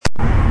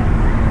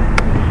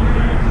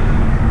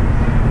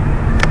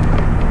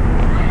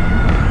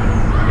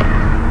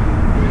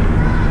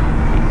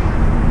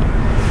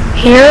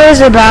Hero is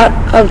about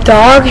a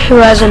dog who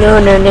has an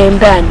owner named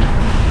Ben.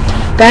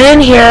 Ben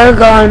and Hero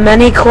go on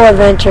many cool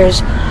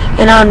adventures,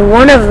 and on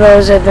one of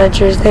those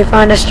adventures they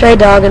find a stray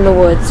dog in the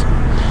woods.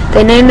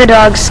 They name the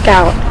dog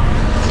Scout,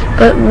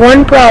 but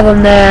one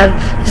problem they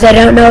have is they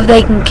don't know if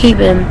they can keep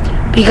him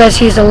because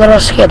he's a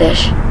little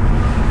skittish.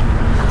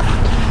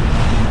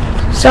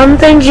 Some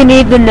things you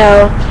need to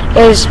know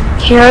is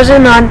Hero's a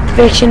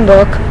non-fiction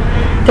book.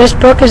 This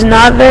book is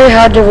not very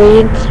hard to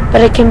read,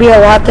 but it can be a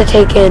lot to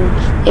take in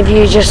if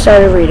you just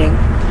started reading.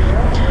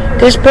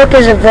 This book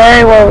is a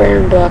very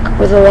well-written book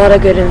with a lot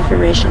of good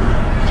information,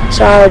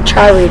 so I would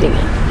try reading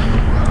it.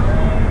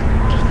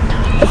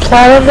 The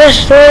plot of this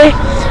story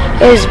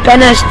is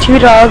Ben has two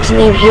dogs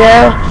named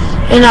Hero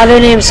and another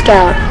named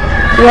Scout.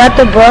 Throughout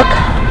the book,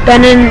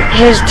 Ben and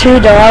his two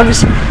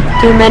dogs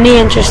do many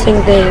interesting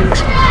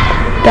things.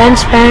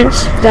 Ben's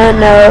parents don't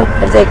know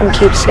if they can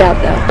keep Scout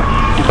though.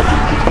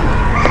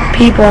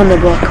 People in the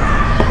book.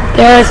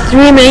 There are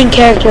three main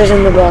characters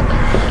in the book.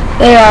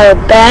 They are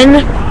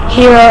Ben,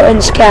 Hero,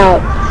 and Scout.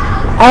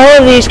 All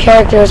of these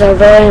characters are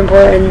very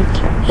important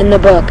in the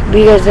book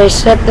because they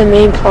set the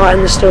main plot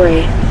in the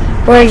story.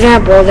 For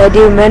example, they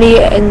do many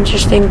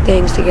interesting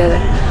things together.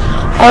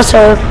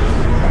 Also,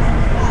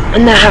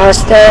 in the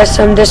house, there are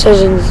some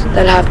decisions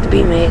that have to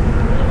be made.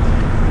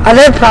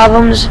 Other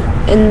problems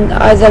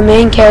are the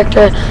main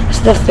character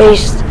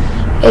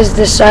is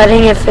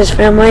deciding if his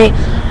family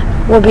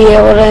will be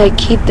able to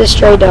keep the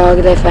stray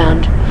dog they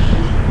found.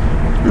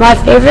 My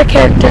favorite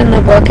character in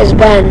the book is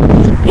Ben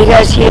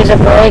because he is a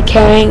very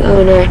caring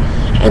owner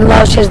and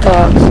loves his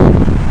dogs.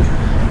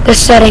 The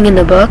setting in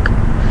the book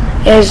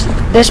is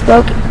this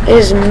book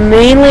is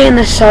mainly in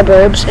the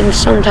suburbs and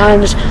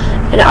sometimes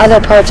in other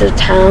parts of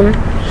town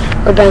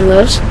where Ben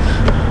lives.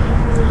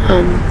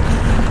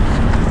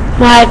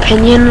 My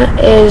opinion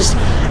is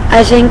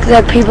I think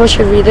that people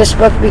should read this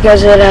book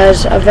because it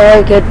has a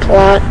very good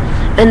plot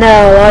and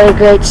there are a lot of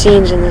great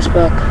scenes in this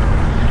book.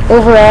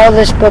 Overall,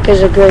 this book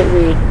is a great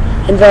read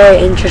and very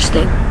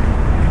interesting.